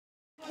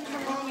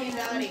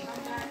Daddy.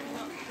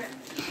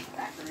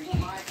 That's the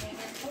reason why I came in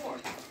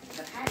fourth.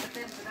 But had it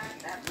been for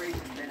that race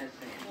had been a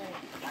sin.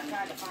 I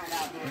tried to find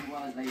out who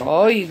it was.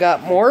 Oh, you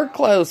got more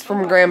clothes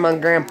from Grandma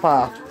and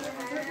Grandpa.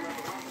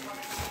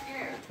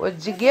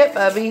 What'd you get,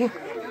 Bubby?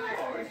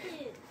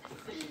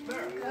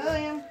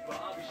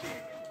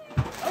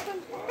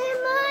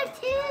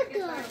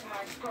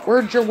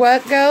 Where'd your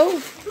what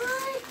go?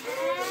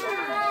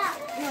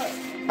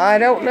 I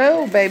don't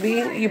know,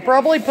 baby. You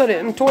probably put it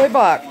in a toy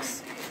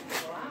box.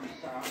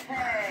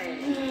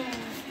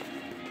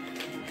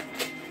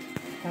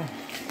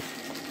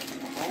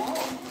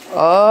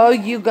 Oh,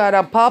 you got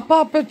a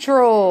Paw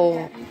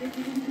Patrol.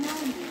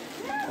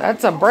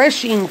 That's a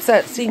brushing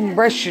set so you can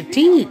brush your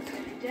teeth.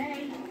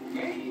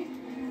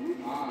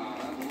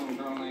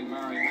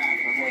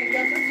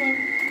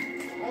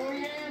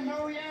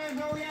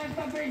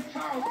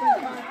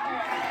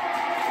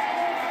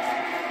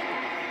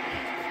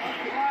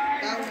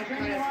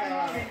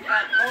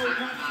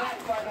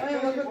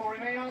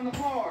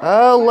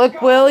 Oh,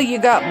 look, Will, you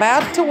got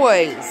bath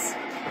toys.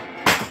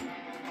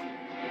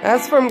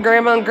 That's from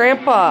Grandma and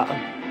Grandpa.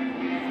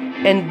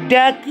 And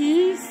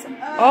duckies.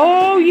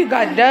 Oh, you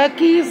got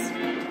duckies.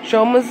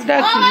 Show them his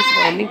duckies,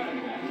 Wendy.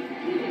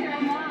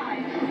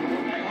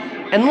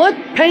 And look,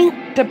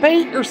 paint to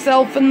paint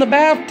yourself in the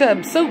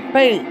bathtub. Soap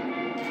paint.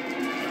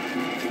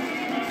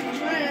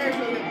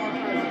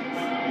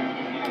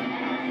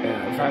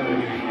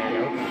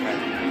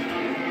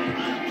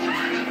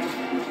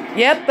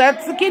 Yep,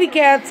 that's the kitty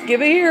cats.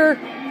 Give it here.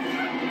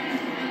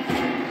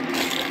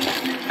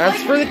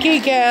 That's for the kitty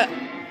cat.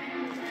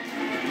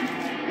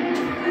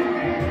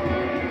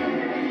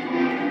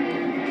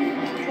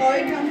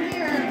 Chloe, come